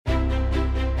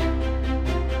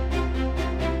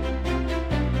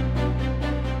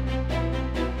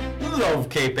of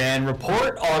Cape Ann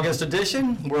Report, August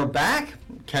edition. We're back.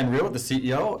 Ken Reel, the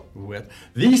CEO, with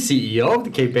the CEO of the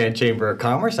Cape Ann Chamber of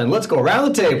Commerce. And let's go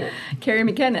around the table. Carrie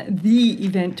McKenna, the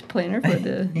event planner for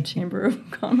the Chamber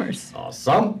of Commerce.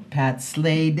 Awesome. Pat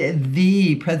Slade,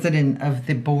 the president of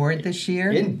the board this year.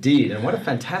 Indeed. And what a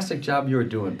fantastic job you're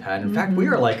doing, Pat. In fact, we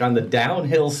are like on the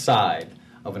downhill side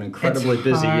of an incredibly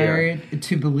busy year. It's hard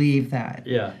to believe that.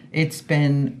 Yeah. It's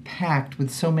been packed with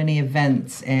so many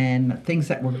events and things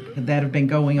that have been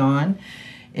going on.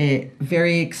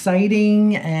 Very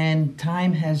exciting, and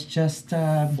time has just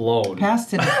flown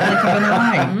past it like of an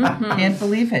eye. Can't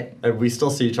believe it. And we still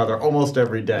see each other almost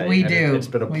every day. We and do. It's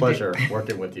been a pleasure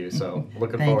working with you. So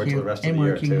looking Thank forward you. to the rest and of the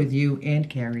year, working too. with you and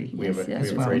Carrie. We have a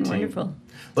it's great been team. wonderful.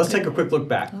 Let's take a quick look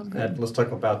back. Oh, good. Let's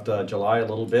talk about July a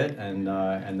little bit, and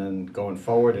then going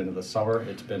forward into the summer.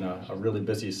 It's been a really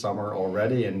busy summer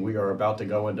already, and we are about to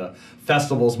go into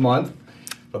Festivals Month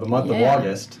for the month of Yeah.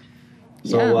 August.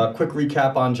 So Yeah. quick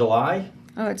recap on July.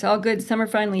 Oh, it's all good. Summer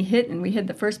finally hit, and we had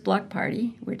the first block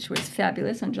party, which was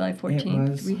fabulous on July 14th.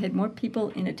 was. We had more people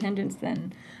in attendance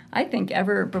than I think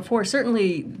ever before.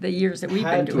 Certainly the years that we've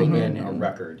Had been to have doing it. been a and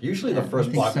record. Usually the first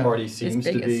think block so. party seems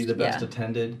to be biggest, the best yeah.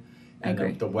 attended. I And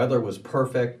agree. the weather was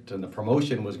perfect, and the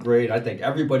promotion was great. I think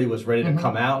everybody was ready to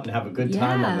come out and have a good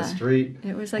time on the Yeah. street.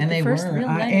 It was like And the they first were. real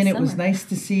night And of it was summer. nice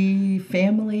to see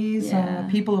families, Yeah.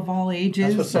 people of all ages.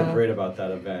 That's what's so great about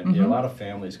that event. Yeah, a lot of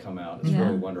families come out. It's Yeah.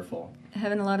 really wonderful.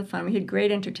 Having a lot of fun. We had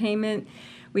great entertainment.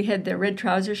 We had the Red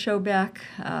Trouser Show back.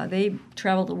 They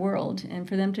travel the world, and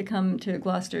for them to come to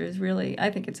Gloucester is really, I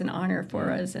think it's an honor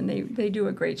for us, and they do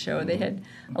a great show. They had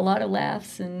a lot of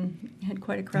laughs and had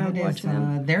quite a crowd That is, watching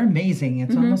them. they're amazing.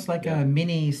 It's almost like Yeah. a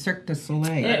mini Cirque du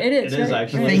Soleil. Yeah, it is, It is right,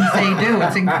 actually. The right. things they do,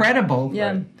 it's incredible.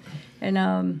 Yeah, Right.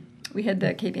 and we had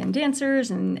the Cape Ann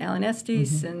Dancers, and Alan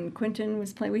Estes and Quentin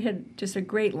was playing. We had just a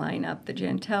great lineup, the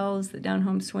Jantels, the Down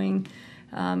Home Swing.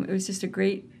 It was just a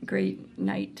great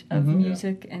night of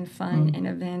music and fun and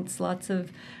events. Lots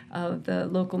of the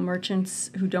local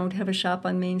merchants who don't have a shop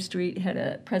on Main Street had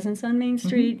a presence on Main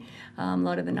Street. A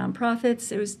lot of the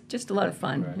nonprofits. It was just a lot of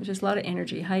fun. Right. It was just a lot of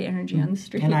energy, high energy on the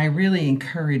street. And I really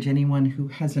encourage anyone who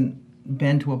hasn't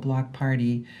been to a block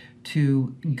party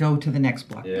to go to the next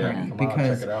block Yeah, party come on,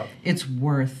 because check it out. it's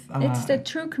worth. It's a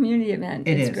true community event.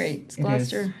 it It's is. great. It's It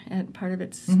Gloucester at part of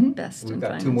its best We've and got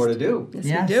finest. two more to do. Yes,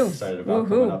 Yes. we do. Excited about Woohoo.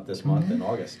 coming up this month in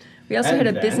August. We also And had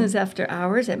a then- business after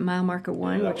hours at Mile Market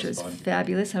 1, that which was was fun.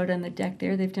 fabulous out on the deck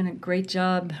there. They've done a great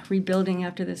job rebuilding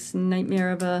after this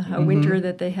nightmare of a winter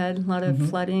that they had, a lot of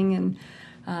flooding, and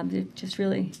they just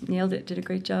really nailed it, did a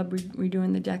great job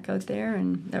redoing the deck out there,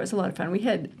 and that was a lot of fun. We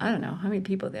had, I don't know, how many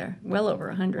people there? Well over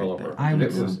 100. Well over. but- I it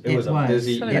was- was it a was.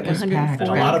 busy Something like evening. 104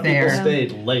 And a lot of people there.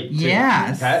 stayed late, too.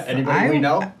 Yes. Pat, anybody we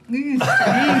know? Jeez,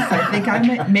 I think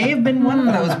I may have been one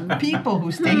of those people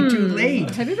who stayed too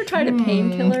late. Have you ever tried a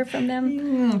painkiller from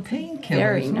them? Painkillers.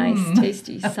 Very nice,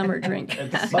 tasty summer drink.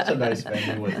 It's such a nice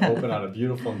venue with open on a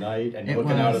beautiful night and It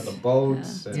looking out at was. the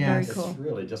boats. Yeah, And Very it's cool.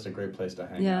 really just a great place to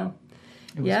hang Yeah. out.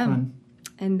 It was Yeah. fun.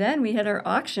 And then we had our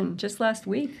auction just last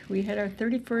week. We had our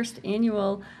 31st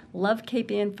annual Love Cape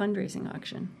Ann fundraising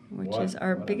auction, which What- is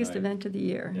our what a biggest night. event of the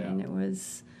year. Yeah. And it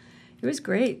was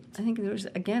great. I think there was,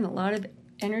 again, a lot of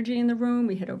energy in the room.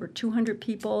 We had over 200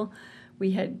 people.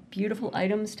 We had beautiful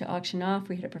items to auction off.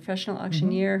 We had a professional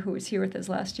auctioneer who was here with us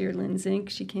last year, Lynn Zink.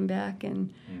 She came back and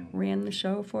ran the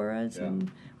show for us Yeah.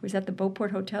 and was at the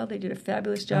Beauport Hotel. They did a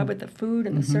fabulous job with the food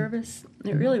and the service.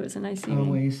 It really was a nice evening.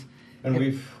 Always. And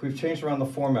we've changed around the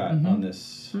format on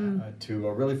this to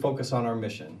really focus on our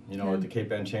mission. You know, Yeah. the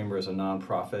Cape Ann Chamber is a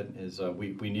nonprofit.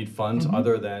 We need funds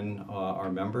other than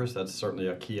our members. That's certainly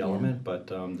a key element. But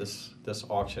this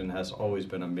auction has always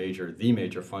been the major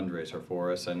fundraiser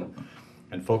for us,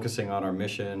 and focusing on our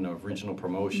mission of regional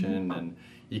promotion and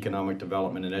economic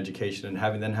development and education,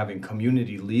 and having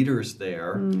community leaders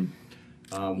there.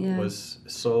 Yeah. Was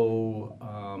so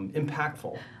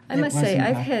impactful. I It must was say,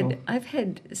 impactful. I've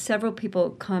had several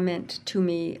people comment to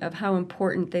me of how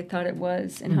important they thought it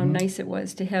was and how nice it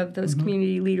was to have those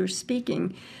community leaders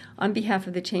speaking on behalf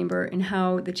of the chamber and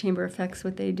how the chamber affects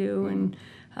what they do. And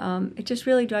it just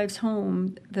really drives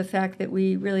home the fact that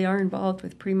we really are involved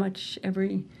with pretty much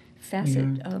every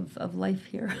facet of life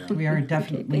here. We are in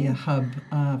definitely Cape a Ann.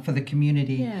 hub for the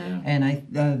community. Yeah. And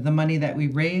the money that we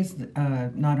raise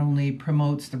not only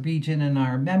promotes the region and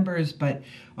our members, but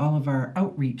all of our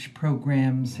outreach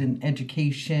programs and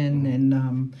education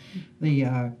and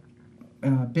the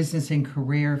business and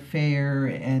career fair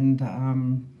and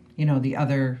the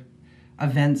other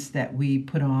events that we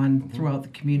put on throughout the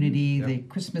community, the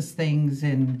Christmas things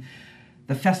and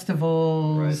the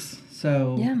festivals. Right.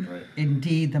 So Yeah. Right.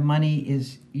 indeed, the money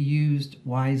is used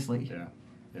wisely. Yeah.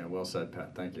 Yeah. Well said,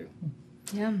 Pat. Thank you.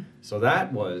 Yeah. So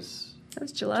that was That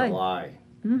was July. July.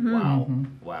 Mm-hmm. Wow.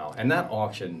 Wow. And that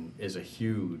auction is a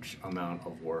huge amount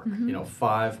of work. Mm-hmm.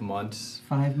 5 months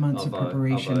 5 months of of a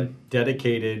preparation.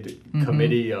 dedicated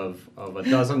committee of a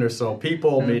dozen or so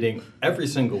people meeting every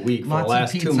single week for Lots the of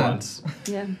last 2 pizza. months.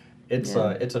 Yeah. It's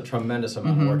Yeah. it's a tremendous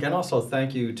amount of work, and also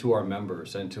thank you to our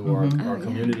members and to our Oh, yeah.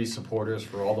 community supporters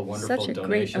for all the wonderful Such a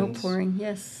donations. great outpouring.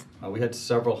 Yes. We had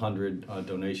several hundred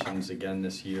donations again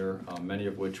this year, many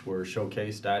of which were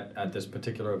showcased at this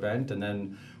particular event, and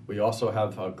then we also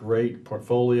have a great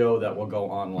portfolio that will go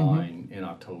online in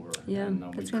October. Yeah, and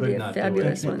we that's gonna could be a not do it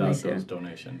fabulous one without this year. those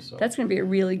donations. So. That's going to be a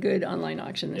really good online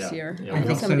auction this Yeah. year. Yeah, I we think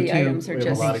have- some of the so, too. items are we have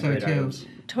just a lot of so great too. items.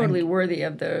 totally worthy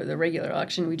of the regular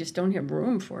auction. We just don't have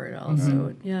room for it all.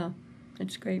 So yeah,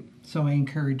 it's great. So I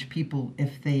encourage people,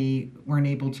 if they weren't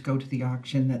able to go to the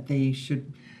auction, that they should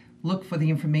look for the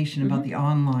information about the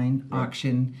online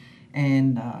auction,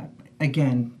 and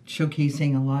again,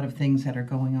 showcasing a lot of things that are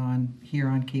going on here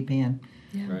on Cape Ann.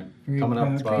 Yeah. Right. Very Coming up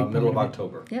proud, very middle of proud of it.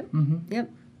 October. Yep.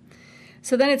 Yep.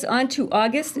 So then it's on to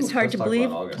August. It's hard Let's to talk believe.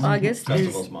 about August. August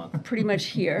Festivals is month. pretty much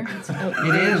here. It's It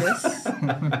outrageous. is.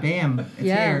 Bam. It's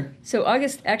Yeah. here. So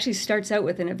August actually starts out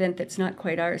with an event that's not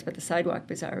quite ours, but the Sidewalk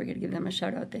Bazaar. We got to give them a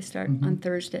shout out. They start on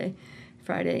Thursday,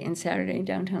 Friday, and Saturday in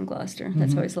downtown Gloucester.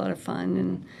 That's always a lot of fun.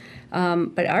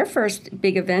 And but our first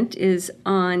big event is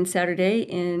on Saturday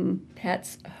in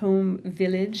Pat's home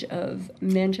village of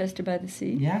Manchester by the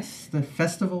Sea. Yes, the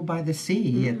Festival by the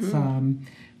Sea. It's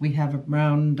we have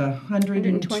around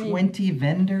 120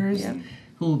 vendors Yep.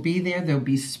 who will be there. They'll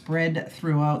be spread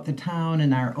throughout the town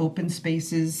in our open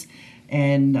spaces,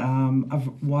 and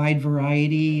wide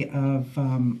variety of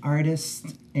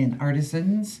artists and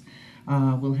artisans.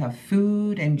 We'll have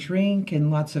food and drink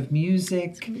and lots of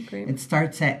music. gonna be great. It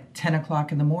starts at 10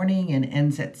 o'clock in the morning and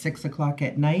ends at 6 o'clock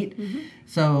at night.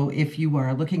 So if you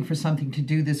are looking for something to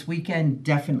do this weekend,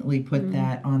 definitely put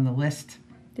that on the list.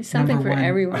 There's something Number for one.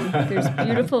 everyone. There's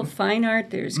beautiful fine art,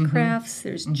 there's crafts,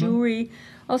 there's jewelry,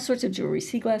 all sorts of jewelry,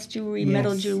 sea glass jewelry,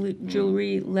 metal Yes.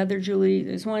 jewelry, leather jewelry.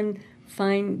 There's one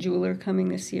fine jeweler coming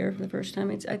this year for the first time.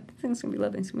 I think it's going to be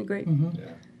lovely. It's going to be great.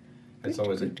 Yeah. It's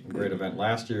always a great event.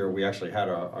 Last year, we actually had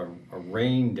a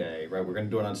rain day, right? We're going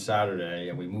to do it on Saturday,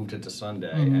 and we moved it to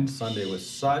Sunday. And Sunday was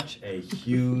such a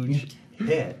huge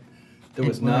hit. There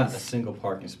was It not was. a single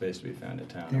parking space to be found in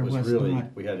town. There it was was really, not.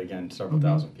 we had, again, several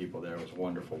thousand people there. It was a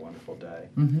wonderful, wonderful day.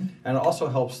 And it also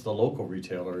helps the local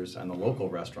retailers and the local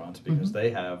restaurants because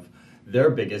they have their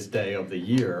biggest day of the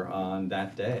year on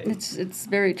that day. It's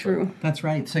very true. That's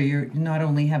right. So you not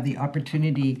only have the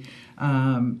opportunity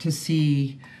to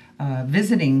see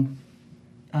visiting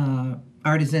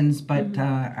artisans, but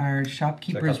our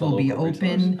shopkeepers Check out the will be local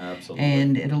open, retailers. Absolutely.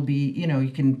 and it'll be you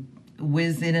can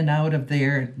whiz in and out of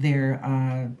their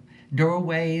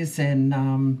doorways,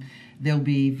 and they'll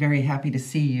be very happy to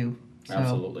see you. So,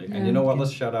 Absolutely. And Yeah. you know what?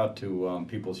 Let's shout out to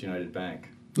People's United Bank.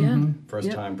 Yeah. First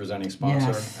Yep. time presenting sponsor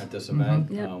Yes. at this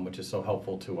event, Yep. which is so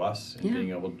helpful to us in Yeah. being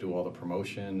able to do all the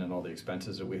promotion and all the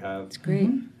expenses that we have. It's great.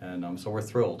 And so we're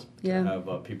thrilled Yeah. to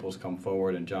have Peoples come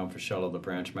forward. And John Fischello, the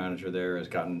branch manager there, has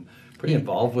gotten pretty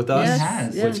involved with us, Yes,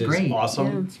 has. yeah. which It's is great. awesome.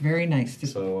 Yeah. It's very nice to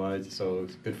So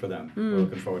it's good for them. We're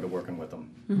looking forward to working with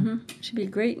them. Should be a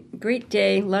great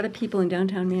day. A lot of people in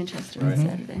downtown Manchester on Right.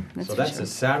 Saturday. That's So for that's sure. a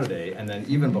Saturday, and then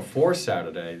even before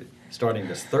Saturday, starting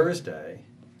this Thursday,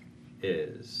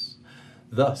 is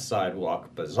the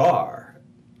Sidewalk Bazaar.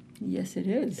 Yes, it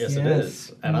is. Yes, it Yes.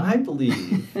 is. And I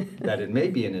believe that it may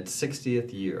be in its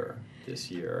 60th year this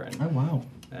year. Oh wow.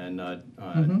 And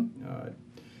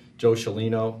Joe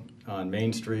Shalino on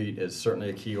Main Street is certainly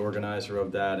a key organizer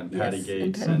of that, and Patty Yes,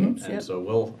 Gates. and Patty Gates, and yep. so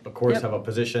we'll, of course, Yep. have a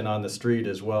position on the street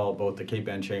as well, both the Cape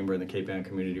Ann Chamber and the Cape Ann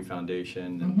Community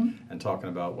Foundation, and talking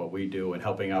about what we do and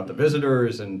helping out the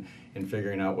visitors and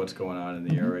figuring out what's going on in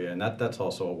the area. And that's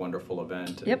also a wonderful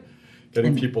event. And Yep.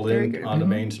 Getting people Very in good. on the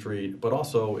Main Street, but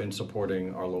also in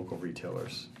supporting our local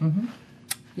retailers.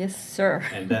 Yes, sir.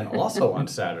 And then also on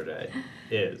Saturday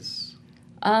is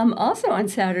Also on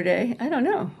Saturday, I don't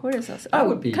know what is this. That Oh,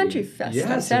 would be- Country Fest yes,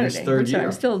 in on its Saturday. third I'm sorry, year.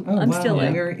 I'm still Oh, wow.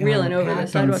 like You're reeling over the packed on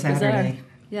Sidewalk Bazaar. Saturday.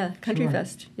 Yeah, Country Sure.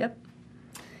 Fest. Yep.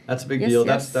 that's a big Yes, deal.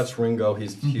 yes. That's Ringo.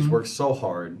 He's worked so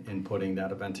hard in putting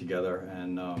that event together,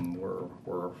 and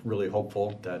we're really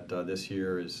hopeful that this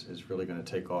year is really going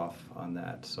to take off on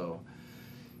that. So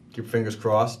keep your fingers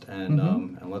crossed,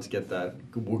 and let's get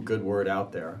that good word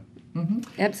out there.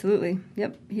 Absolutely.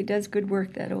 Yep. He does good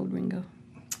work, that old Ringo.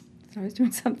 He's always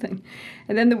doing something.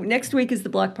 And then the next week is the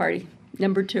block party.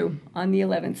 number 2 on the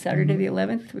 11th, Saturday the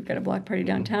 11th. We've got a block party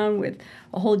downtown with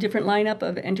a whole different lineup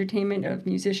of entertainment, of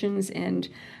musicians, and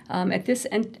at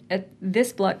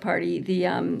this block party,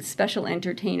 the special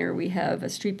entertainer, we have a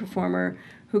street performer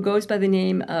who goes by the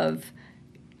name of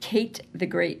Kate the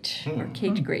Great, or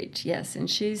Kate Great, yes, and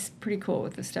she's pretty cool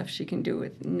with the stuff she can do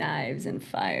with knives and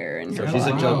fire and So her she's a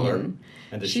body, juggler.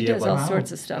 and does she have, does like- all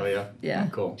sorts of stuff. Oh, yeah? Yeah,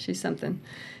 Cool. she's something.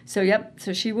 So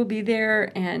so she will be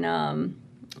there, and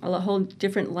a whole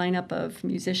different lineup of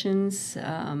musicians,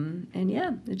 and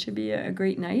yeah, it should be a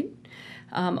great night.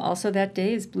 Also that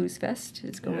day is Blues Fest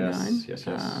is going on. Yes.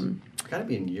 It's got to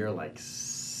be in year like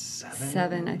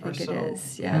 7. I or think it so.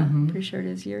 is. Yeah, pretty sure it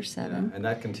is year 7. Yeah, and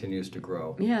that continues to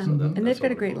grow. Yeah, So and they've that's got a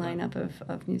what great we're doing. lineup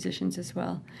of musicians as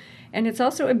well. And it's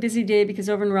also a busy day because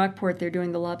over in Rockport they're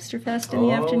doing the Lobster Fest in the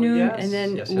Oh, afternoon, yes, and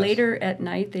then yes. later at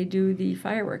night they do the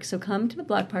fireworks. So come to the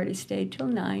block party, stay till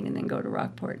 9, and then go to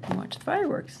Rockport and watch the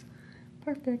fireworks.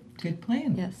 Perfect. Good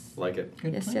plan. Yes. Like it.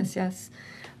 Good Yes, plan. yes.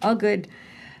 All good.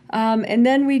 And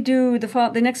then we do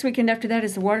the next weekend after that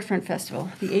is the Waterfront Festival,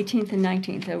 the 18th and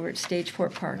 19th over at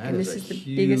Stageport Park, That and is this is a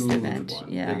the biggest huge event.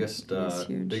 one. Yeah, biggest, it is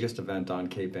huge. biggest event on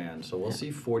Cape Ann. So we'll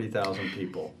see 40,000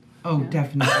 people. Oh,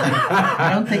 definitely.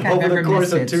 I don't think I've Over the ever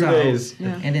course missed of it. 2 so- days.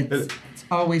 Yeah. And it's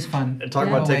always fun. And talk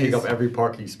about taking up Always. every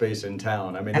parking space in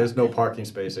town. I mean, there's no parking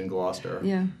space in Gloucester.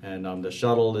 Yeah. And the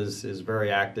shuttle is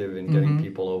very active in getting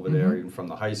people over there, even from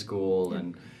the high school,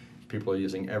 and people are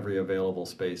using every available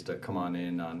space to come on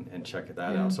in and check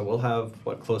that out. So we'll have,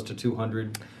 close to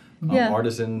 200 Yeah.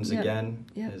 artisans Yeah. again,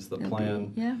 Yeah, is the there'll plan.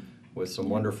 be- yeah. With some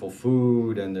wonderful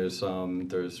food, and there's some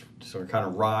kind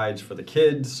of rides for the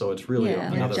kids, so it's really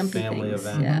Yeah, another jumpy family things.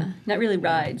 event. Yeah, not really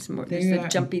rides, more just They the are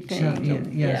jumpy thing.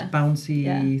 and- Yes, bouncy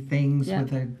Yeah. things Yeah.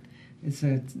 with it's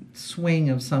a swing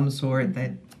of some sort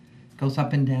that goes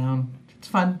up and down. It's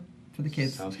fun for the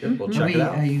kids. Sounds good. We'll Are check it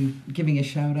out. Are you giving a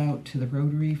shout out to the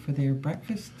Rotary for their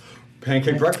breakfast?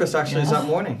 Pancake breakfast actually is Yeah. that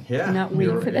morning. Yeah. Not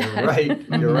waiting You're- for that. You're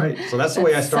right. You're right. So that's the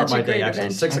way I That's start such a my day. great Actually,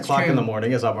 event. 6 That's o'clock in true. the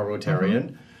morning as I'm a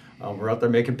Rotarian. We're out there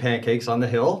making pancakes on the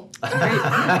hill,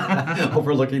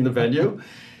 overlooking the venue, and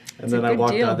It's a then I good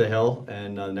walk deal. down the hill.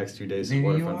 And the next 2 days is There you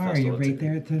Waterfront are. Festival. You're It's a- right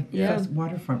there at the Yeah.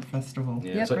 Waterfront Festival.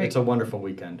 Yeah, Yep. so it's a wonderful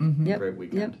weekend. Yep. Great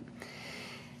weekend. Yep.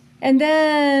 And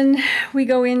then we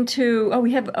go into,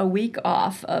 we have a week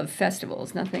off of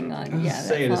festivals, nothing on, Say that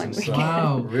it following isn't weekend. so.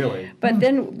 Wow. Really. But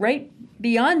then right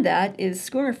beyond that is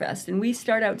Schoonerfest, and we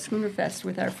start out Schoonerfest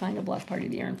with our final block party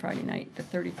of the year on Friday night, the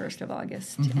 31st of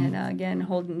August. And again,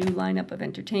 hold a new lineup of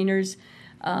entertainers.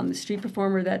 The street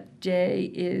performer that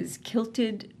day is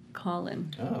Kilted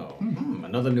Colin. Oh,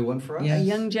 another new one for us. Yeah. A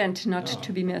young gent not Oh.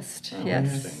 to be missed. Oh, yes.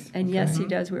 interesting. And yes, he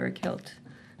does wear a kilt.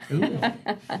 Ooh.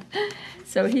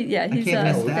 So he's can't miss that.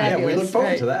 fabulous. Yeah, we look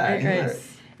forward to that. Right, right. Right.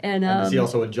 And, And is he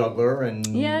also a juggler? And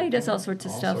yeah, he does all sorts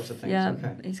of all stuff. sorts of things, Yeah,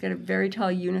 okay. he's got a very tall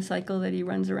unicycle that he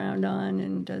runs around on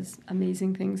and does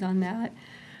amazing things on that.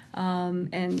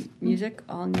 And music,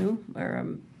 all new, or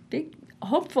big.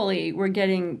 Hopefully, we're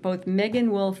getting both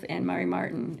Megan Wolf and Mari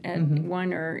Martin at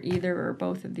one or either or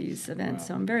both of these events. Wow.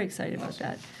 So I'm very excited about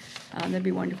that. That'd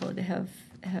be wonderful to have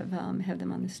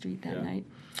them on the street that Yeah. night.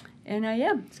 And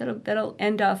so that'll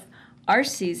end off our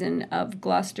season of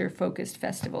Gloucester-focused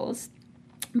festivals.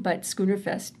 But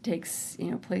Schoonerfest takes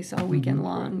place all weekend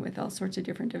long with all sorts of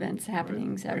different events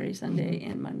happening Saturday, Sunday,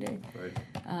 and Monday. Right.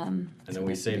 So And then we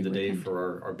that's a save big the date weekend.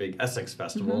 for our big Essex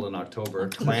Festival in October,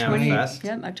 October Clam 20th. Fest.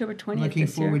 Yep, October 20th Looking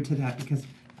this year. forward to that because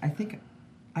I think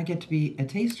I get to be a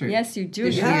taster. Yes, you do.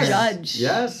 This You're year. a judge.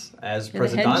 Yes, as You're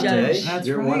the head Presidente, judge. That's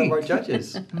you're one of right. our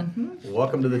judges.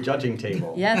 Welcome to the judging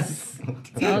table. Yes,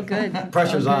 it's all good. It's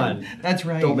Pressure's all on. good. That's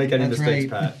right. Don't make any That's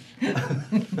mistakes, right. Pat.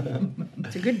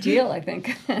 It's a good deal, I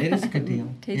think. It is a good deal.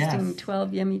 Tasting Yes.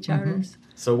 12 yummy chowders.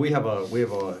 So we have a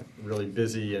really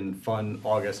busy and fun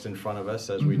August in front of us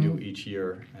as we do each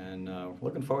year, and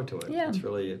looking forward to it. Yeah.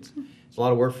 It's a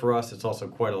lot of work for us. It's also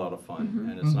quite a lot of fun,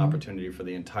 and it's an opportunity for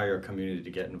the entire community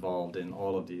to get involved in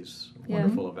all of these Yeah.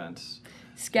 wonderful events.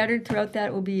 Scattered throughout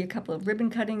that will be a couple of ribbon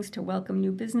cuttings to welcome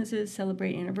new businesses,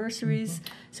 celebrate anniversaries.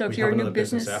 So if we you're have a new another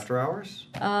business, after hours.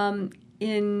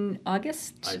 in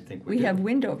August, I think we we have do.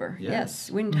 Windhover. Yes. Yes,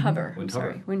 Windhover. Windhover. I'm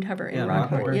sorry, Windhover Yeah, in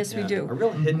Rockport. Rockport, Yes, we yeah. do. A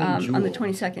real hidden On the jewel.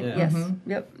 22nd. Yeah. Yes. Mhm.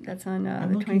 Yep. That's on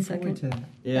I'm the looking forward 22nd. to that.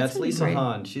 Yeah, That's it's gonna be Lisa great.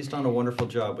 Hahn. She's done a wonderful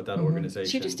job with that organization.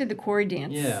 She just did the quarry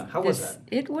dance. Yeah, how was that?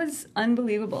 It was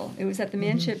unbelievable. It was at the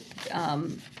Manship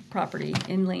property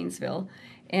in Lanesville,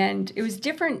 and it was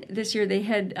different this year. They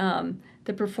had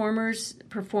the performers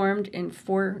performed in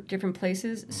 4 different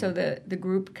places, so the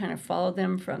group kind of followed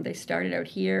them from. They started out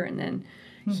here and then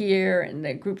here, and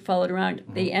the group followed around.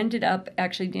 They ended up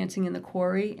actually dancing in the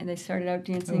quarry, and they started out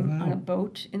dancing wow. on a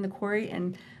boat in the quarry,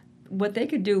 and what they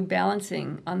could do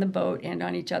balancing on the boat and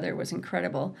on each other was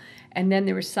incredible. And then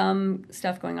there was some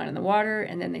stuff going on in the water,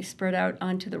 and then they spread out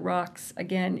onto the rocks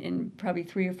again in probably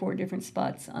 3 or 4 different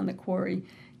spots on the quarry,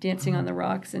 dancing on the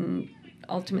rocks and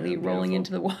ultimately rolling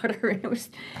into the water. And it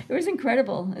was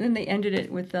incredible. And then they ended it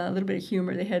with a little bit of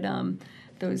humor. They had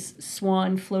those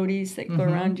swan floaties that go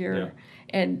around your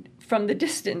and from the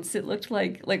distance it looked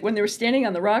like when they were standing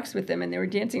on the rocks with them and they were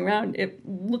dancing around, it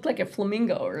looked like a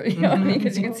flamingo, or you know what I mean,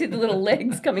 because you could see the little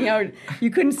legs coming out. You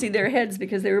couldn't see their heads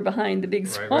because they were behind the big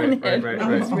swan head. It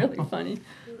was really funny.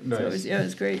 Nice. So it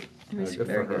was great. It was Good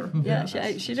very for her. good. Yeah,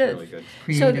 That's she did. really good.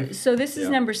 Creative. So this is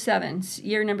Yeah. number 7,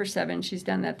 year number 7. She's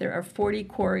done that. There are 40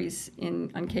 quarries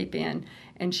on Cape Ann,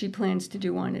 and she plans to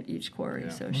do one at each quarry. Yeah.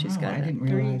 So she's Wow, got I didn't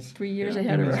realize 3 years Yeah.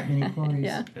 ahead of there her. was many quarries.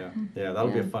 Yeah, Yeah,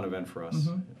 that'll be a Yeah. fun event for us.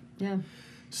 yeah.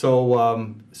 So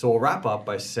we'll wrap up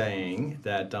by saying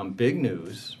that big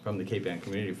news from the Cape Ann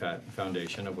Community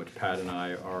Foundation, of which Pat and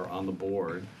I are on the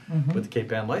board with the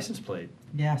Cape Ann license plate.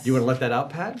 Yes. Do you want to let that out,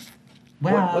 Pat?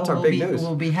 Well, What's our we'll big be, news?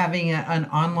 We'll be having an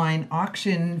online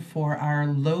auction for our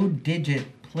low-digit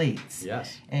plates.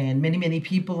 Yes. And many, many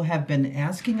people have been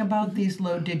asking about these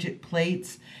low-digit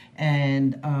plates,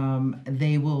 and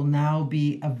they will now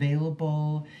be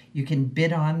available. You can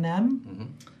bid on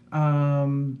them.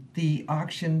 The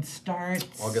auction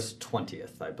starts August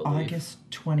 20th, I believe. August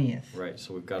 20th. Right,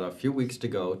 so we've got a few weeks to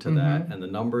go to that, and the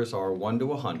numbers are 1 to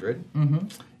 100,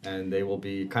 and they will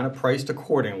be kind of priced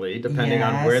accordingly depending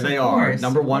on Yes, where they of are. course,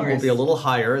 Number of 1 will be a course. little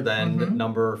higher than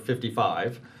number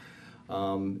 55.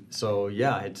 So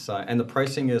yeah, it's and the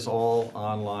pricing is all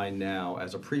online now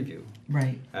as a preview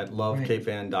Right. at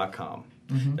lovecapeann.com.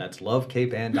 That's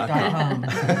lovecapeann.com.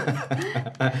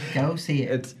 Go see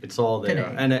it. It's all there,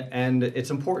 Today. and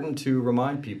it's important to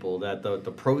remind people that the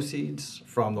proceeds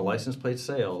from the license plate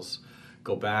sales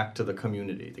go back to the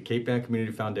community. The Cape Ann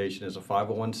Community Foundation is a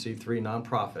 501c3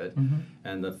 nonprofit,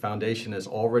 and the foundation has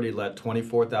already let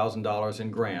 $24,000 in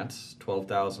grants,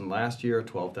 $12,000 last year,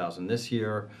 $12,000 this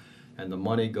year, and the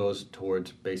money goes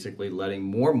towards basically letting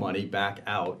more money back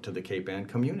out to the Cape Ann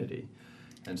community.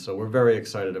 And so we're very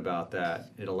excited about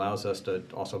that. It allows us to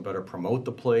also better promote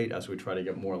the plate as we try to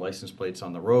get more license plates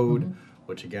on the road,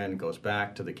 which again goes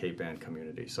back to the Cape Ann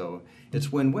community. So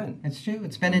it's win-win. It's true.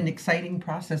 It's been an exciting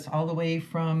process all the way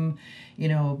from,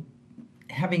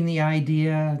 having the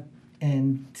idea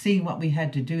and seeing what we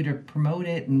had to do to promote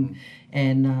it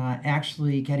and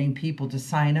actually getting people to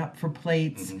sign up for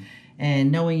plates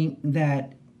and knowing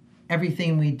that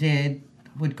everything we did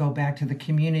would go back to the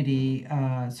community,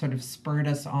 sort of spurred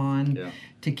us on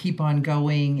to keep on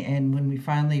going. And when we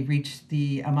finally reached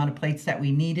the amount of plates that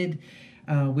we needed,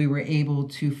 we were able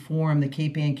to form the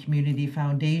Cape Ann Community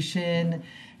Foundation.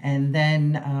 And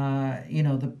then,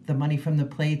 the money from the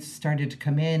plates started to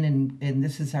come in, and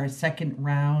this is our second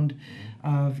round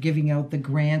of giving out the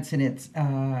grants, and it's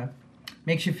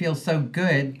makes you feel so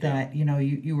good that,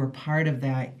 you were part of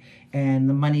that, and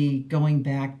the money going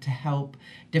back to help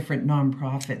different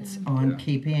nonprofits on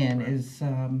Cape Ann is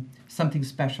something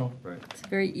special. Right. It's a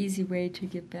very easy way to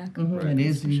give back. It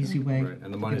is an easy way. Right,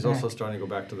 and the money's to give also back. starting to go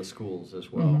back to the schools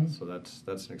as well. So that's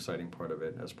an exciting part of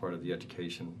it, as part of the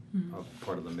education,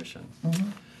 part of the mission.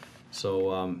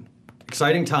 So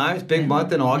exciting times, big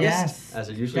month in August, Yes, as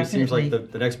it usually seems like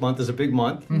definitely. the next month is a big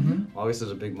month. August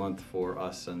is a big month for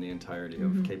us and the entirety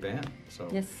of Cape Ann. So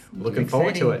Yes. looking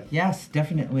forward to it. Exciting. Yes,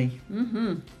 definitely.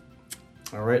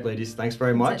 All right, ladies, thanks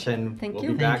very much, it. and Thank we'll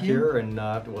you. be back Thank you. here and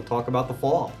we'll talk about the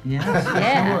fall. Yes,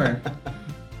 Yeah. sure.